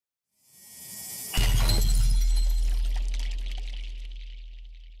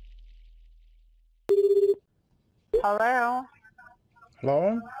Hello.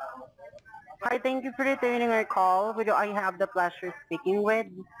 Hello? Hi, thank you for returning our call. Who do I have the pleasure speaking with?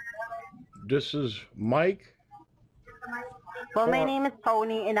 This is Mike. Well, my Or name is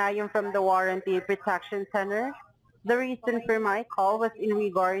Tony and I am from the Warranty Protection Center. The reason for my call was in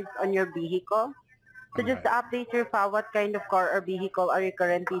regards on your vehicle. So all just right, to update your file, what kind of car or vehicle are you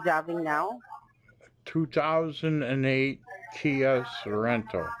currently driving now? 2008 Kia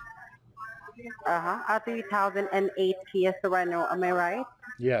Sorento. A 2008 Kia Sorento, am I right?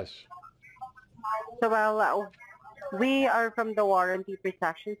 Yes. So we are from the Warranty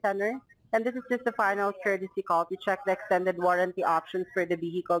Protection Center, and this is just a final courtesy call to check the extended warranty options for the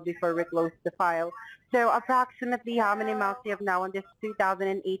vehicle before we close the file. So approximately how many miles do you have now on this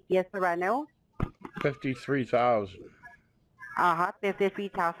 2008 Kia Sorento? 53,000.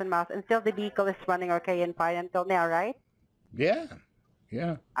 53,000 miles, and still the vehicle is running okay and fine until now, right? Yeah.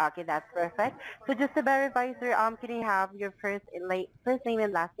 Yeah. Okay, that's perfect. So just to verify, sir, can you have your first name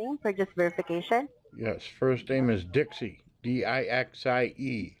and last name for just verification? Yes. First name is Dixie.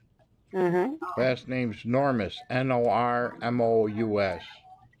 Dixie. Mm-hmm. Last name's Normus. Normous.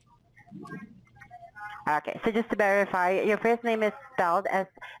 Okay, so just to verify, your first name is spelled as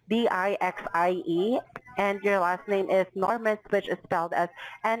Dixie, and your last name is Normus, which is spelled as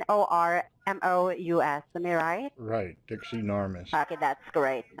Normous. Am I right? Right. Dixie Normus. Okay, that's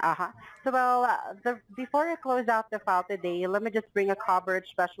great. So before I close out the file today, let me just bring a coverage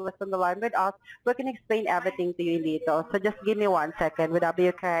specialist on the line with us who can explain everything to you in detail. So just give me 1 second. Would that be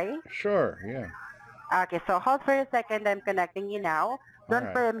okay? Sure. Yeah. Okay, so hold for a second. I'm connecting you now. All Don't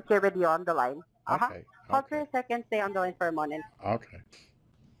right. for I'm here with you on the line. Okay. Hold for Okay. a second. Stay on the line for a moment. Okay.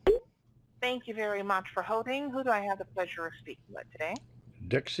 Thank you very much for holding. Who do I have the pleasure of speaking with today?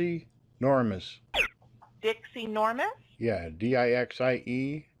 Dixie Normus. Dixie Normus? Yeah.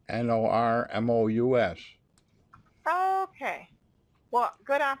 Dixie Normous. Okay. Well,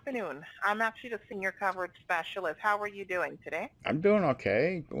 good afternoon. I'm actually the senior coverage specialist. How are you doing today? I'm doing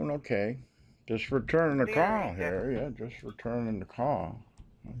okay. Doing okay. Just returning the call Very good. here. Yeah. Just returning the call.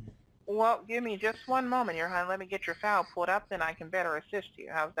 Well, give me just one moment here, hon. Let me get your file pulled up, then I can better assist you.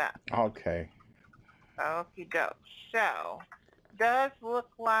 How's that? Okay. Okie doke. So, does look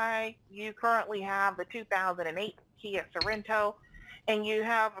like you currently have the 2008 Kia Sorento, and you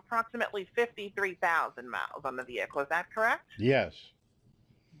have approximately 53,000 miles on the vehicle. Is that correct? Yes.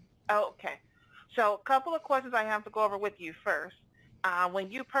 Okay. So, a couple of questions I have to go over with you first. When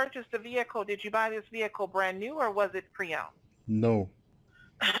you purchased the vehicle, did you buy this vehicle brand new or was it pre-owned? No.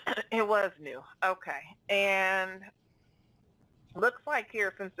 It was new. Okay. And looks like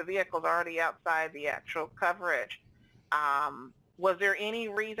here, since the vehicle's already outside the actual coverage, was there any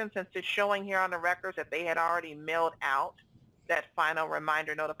reason, since it's showing here on the records that they had already mailed out that final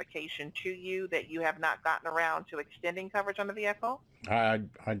reminder notification to you that you have not gotten around to extending coverage on the vehicle? I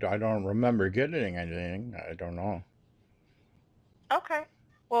don't remember getting anything. I don't know. Okay.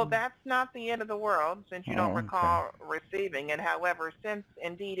 Well, that's not the end of the world since you don't Oh, okay. recall receiving it. However, since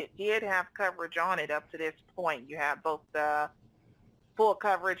indeed it did have coverage on it up to this point, you have both the full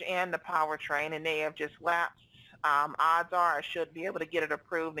coverage and the powertrain, and they have just lapsed. Odds are I should be able to get it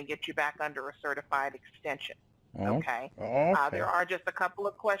approved and get you back under a certified extension. Oh, Okay. There okay. are just a couple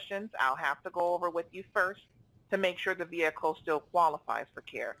of questions I'll have to go over with you first to make sure the vehicle still qualifies for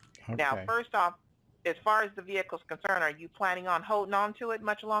care. Now, Okay. first off, as far as the vehicle's concerned, are you planning on holding on to it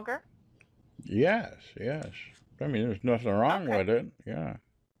much longer? Yes, yes. I mean, there's nothing wrong Okay. with it. Yeah.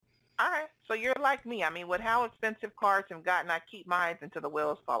 All right. So you're like me. I mean, with how expensive cars have gotten, I keep mine until the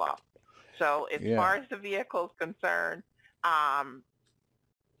wheels fall off. So as Yeah. far as the vehicle's concerned, um,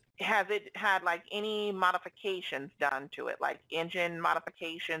 has it had like any modifications done to it, like engine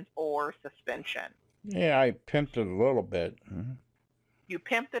modifications or suspension? Yeah, I pimped it a little bit. Mhm. You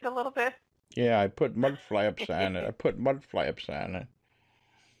pimped it a little bit? Yeah, I put mud flaps on it.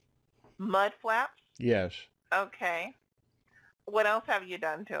 Mud flaps? Yes, Okay. What else have you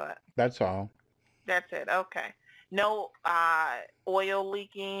done to it? that's all. That's it. Okay. No oil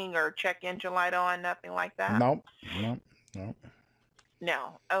leaking or check engine light on, nothing like that? Nope, nope, nope.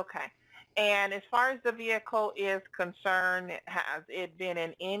 No. Okay. And as far as the vehicle is concerned, has it been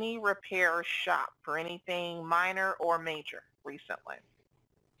in any repair shop for anything minor or major recently?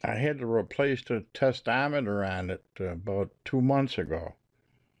 I had to replace the testometer on it about 2 months ago.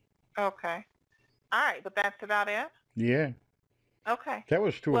 Okay. All right, but that's about it? Yeah, Okay. that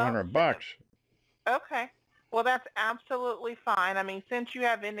was Well, $200. okay. Well, that's absolutely fine. I mean, since you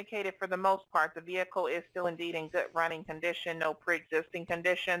have indicated for the most part the vehicle is still indeed in good running condition, no pre-existing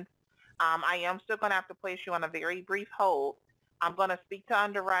conditions, I am still going to have to place you on a very brief hold I'm going to speak to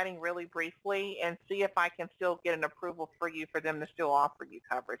underwriting really briefly and see if I can still get an approval for you for them to still offer you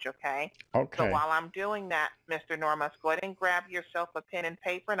coverage, okay? So Okay. while I'm doing that, Mr. Normus, go ahead and grab yourself a pen and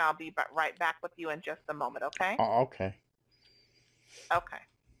paper, and I'll be right back with you in just a moment, okay? Oh, okay. Okay.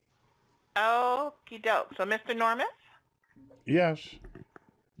 Okie doke. So, Mr. Normus? Yes.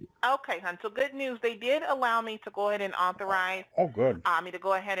 Okay, hon. So good news. They did allow me to go ahead and authorize Oh, good. me to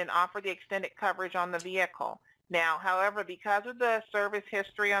go ahead and offer the extended coverage on the vehicle. Now, however, because of the service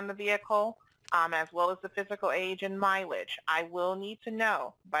history on the vehicle, as well as the physical age and mileage, I will need to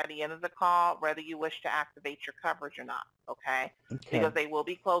know by the end of the call whether you wish to activate your coverage or not, okay? Okay. Because they will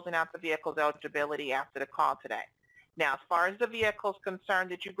be closing out the vehicle's eligibility after the call today. Now, as far as the vehicle's concerned,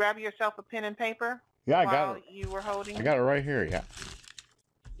 did you grab yourself a pen and paper Yeah, I while got it. you were holding I it? got it right here. Yeah.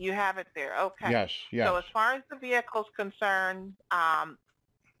 You have it there. Okay. Yes. Yes. So as far as the vehicle's concerned,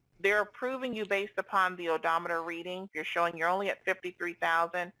 they're approving you based upon the odometer reading. You're showing you're only at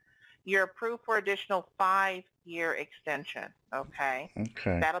 53,000. You're approved for additional 5-year extension, okay?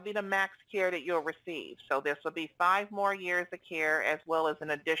 Okay. That'll be the max care that you'll receive. So this will be 5 more years of care as well as an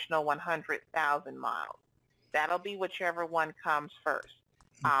additional 100,000 miles. That'll be whichever one comes first.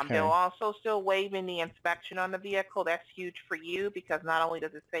 Okay. They'll also still waive in the inspection on the vehicle. That's huge for you because not only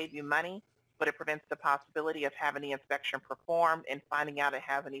does it save you money, but it prevents the possibility of having the inspection performed and finding out it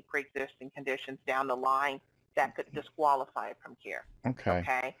has any pre-existing conditions down the line that could disqualify it from care. Okay.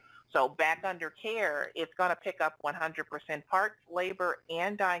 Okay? So back under care, it's going to pick up 100% parts, labor,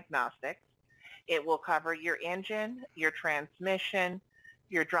 and diagnostics. It will cover your engine, your transmission,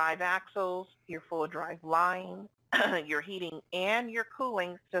 your drive axles, your full drive line, your heating and your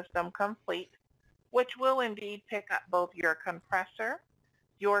cooling system complete, which will indeed pick up both your compressor,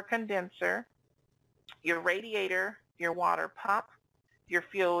 your condenser, your radiator, your water pump, your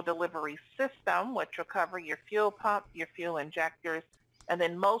fuel delivery system, which will cover your fuel pump, your fuel injectors, and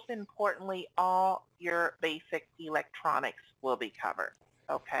then most importantly, all your basic electronics will be covered,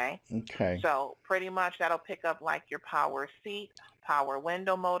 okay? Okay. So pretty much that'll pick up like your power seat, power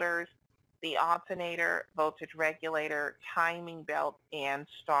window motors, the alternator, voltage regulator, timing belt, and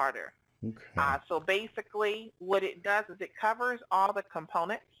starter. Okay. So basically what it does is it covers all the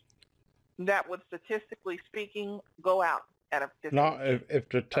components that would statistically speaking go out at a Now, distance. if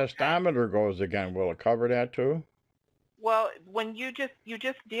the testometer goes again, will it cover that too? Well, when you just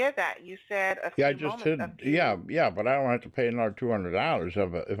did that, you said a few Yeah, I just moments. did. a few- Yeah, but I don't have to pay another $200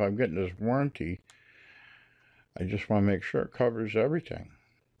 if I'm getting this warranty. I just want to make sure it covers everything.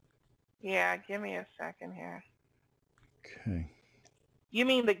 Yeah, give me a second here. Okay. You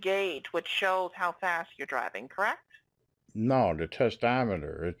mean the gauge, which shows how fast you're driving, correct? No, the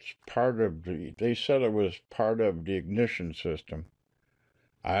testometer. It's part of the. They said it was part of the ignition system.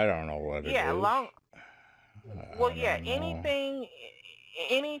 I don't know what it Yeah, is. Well, I yeah, don't know.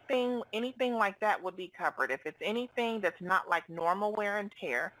 anything like that would be covered. If it's anything that's not like normal wear and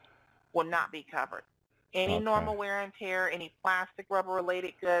tear, will not be covered. Any Okay. normal wear and tear, any plastic,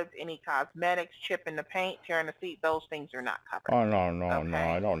 rubber-related goods, any cosmetics, chip in the paint, tear in the seat, those things are not covered. Oh no, Okay.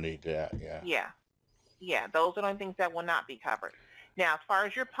 I don't need that. Yeah. Yeah, those are the only things that will not be covered. Now, as far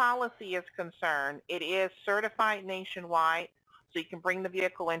as your policy is concerned, it is certified nationwide, so you can bring the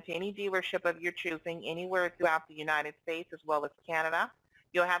vehicle into any dealership of your choosing anywhere throughout the United States as well as Canada.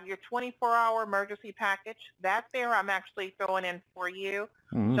 You'll have your 24-hour emergency package. That there I'm actually throwing in for you.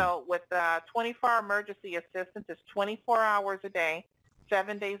 Mhm. So with 24-hour emergency assistance, it's 24 hours a day,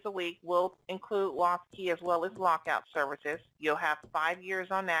 7 days a week. Will include lost key as well as lockout services. You'll have 5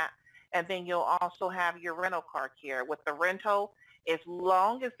 years on that. And then you'll also have your rental car care. With the rental, as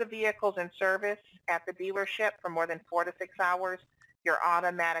long as the vehicle's in service at the dealership for more than 4 to 6 hours, you're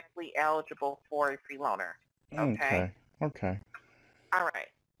automatically eligible for a free loaner. Okay? Okay. All right.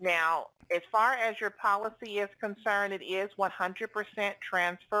 Now, as far as your policy is concerned, it is 100%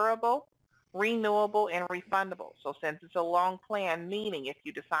 transferable, renewable, and refundable. So since it's a long plan, meaning if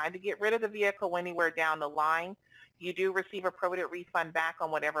you decide to get rid of the vehicle anywhere down the line, you do receive a prorated refund back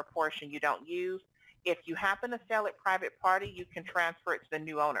on whatever portion you don't use. If you happen to sell it private party, you can transfer it to the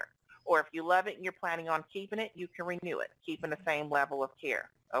new owner. Or if you love it and you're planning on keeping it, you can renew it, keeping the same level of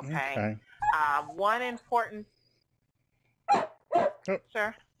care. Okay? One important...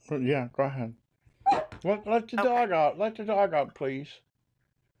 Sir? Well, yeah, go ahead. Let the Okay. dog out. Let the dog out, please.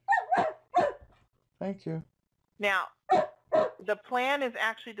 Thank you. Now, the plan is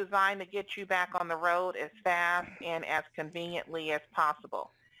actually designed to get you back on the road as fast and as conveniently as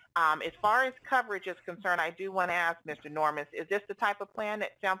possible. As far as coverage is concerned, I do want to ask Mr. Normus, is this the type of plan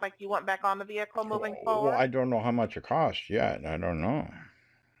that sounds like you want back on the vehicle moving forward? Well, I don't know how much it costs yet. I don't know.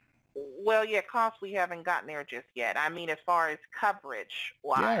 Well, yeah, cost we haven't gotten there just yet. I mean, as far as coverage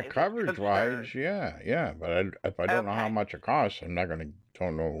Yeah, wise is coverage concerned. wise, yeah. But if I don't know how Okay. much it costs, I'm not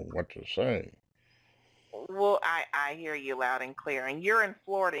don't know what to say. Well, I hear you loud and clear. And you're in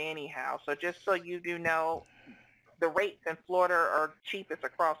Florida anyhow, so just so you do know, the rates in Florida are cheapest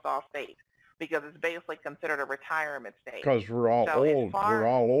across all states because it's basically considered a retirement state. Because we're all So as old. We're far,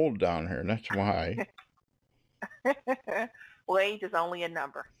 all old down here. That's why. well, age is only a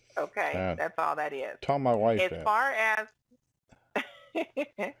number. Okay, Uh, that's all that is. tell my wife As that. far as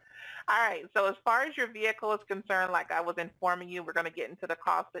all right, so as far as your vehicle is concerned, like I was informing you, we're going to get into the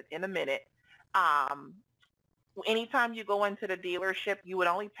cost in a minute. Anytime you go into the dealership, you would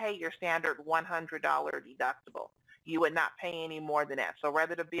only pay your standard $100 deductible. You would not pay any more than that. So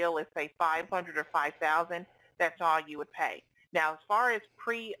whether the bill is say $500 or $5,000, that's all you would pay. Now, as far as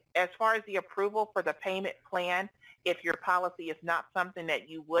the approval for the payment plan, if your policy is not something that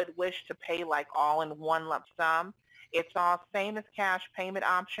you would wish to pay like all in one lump sum, it's all same as cash payment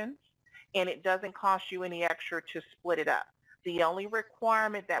options, and it doesn't cost you any extra to split it up. The only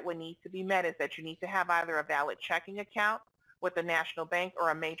requirement that would need to be met is that you need to have either a valid checking account with the National Bank or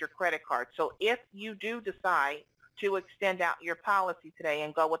a major credit card. So if you do decide to extend out your policy today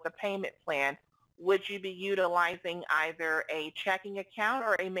and go with the payment plan, would you be utilizing either a checking account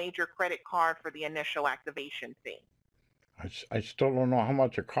or a major credit card for the initial activation fee? I still don't know how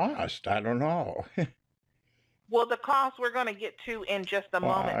much it costs. I don't know. Well, the cost we're going to get to in just a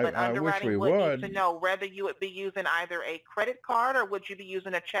Well, moment, but I wish we underwriting would need to would. know whether you would be using either a credit card or would you be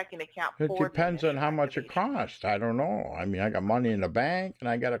using a checking account It for the depends on initial how much it activation. costs. I don't know. I mean, I got money in the bank and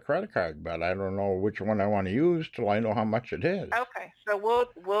I got a credit card, but I don't know which one I want to use till I know how much it is. Okay, so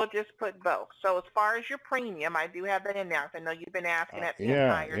we'll just put both. So as far as your premium, I do have that in there. I know you've been asking that the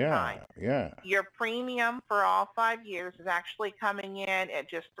entire time. Yeah. Your premium for all 5 years is actually coming in at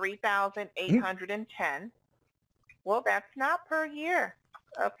just $3,810. Well, that's not per year.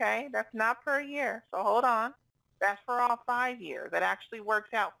 Okay, that's not per year. So hold on. That's for all 5 years. That actually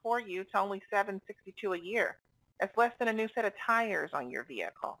works out for you to only $762 a year. That's less than a new set of tires on your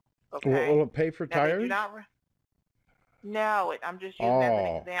vehicle. Okay. Will it pay for Now they do tires? not. No, I'm just using it as an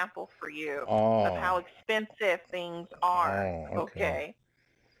Oh, example for you of how oh, expensive things are. okay. Okay.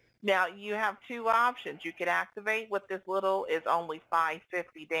 Now you have two options. You could activate with this little is only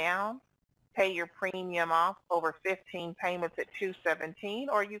 $550 down, pay your premium off over 15 payments at $217,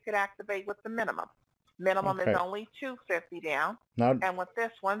 or you could activate with the minimum. Minimum is Okay. only $250 down, Now, and with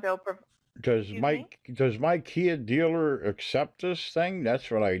this one, they'll. does Excuse my me? does my Kia dealer accept this thing? That's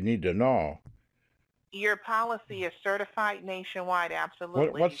what I need to know. Your policy is certified nationwide.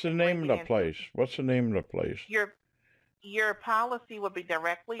 Absolutely. What's You the can name of bring the it into place? What's the name of the place? your policy would be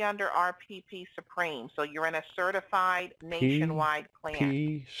directly under RPP Supreme, so you're in a certified nationwide plan.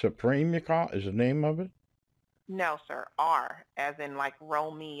 P Supreme, you call it? Is the name of it? No, sir. R, as in like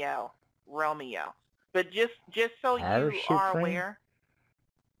Romeo. But just so R you are Supreme? aware,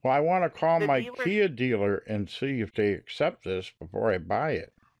 Well, I want to call the my dealers. Kia dealer and see if they accept this before I buy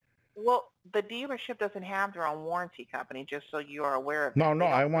it. Well, the dealership doesn't have their own warranty company. Just so you are aware of that. No,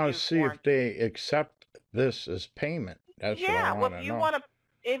 They I don't want to produce see if warranty. they accept this as payment. That's what I Yeah. Well, want if to you know. want to.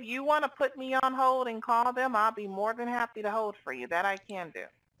 If you want to put me on hold and call them, I'll be more than happy to hold for you. That I can do.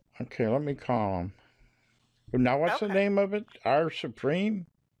 Okay, let me call them. Now, what's the Okay. name of it? R Supreme?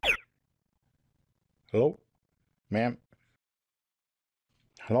 Hello? Ma'am?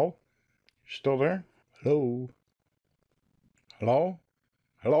 Hello? Still there? Hello? Hello?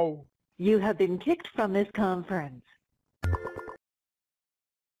 Hello? You have been kicked from this conference.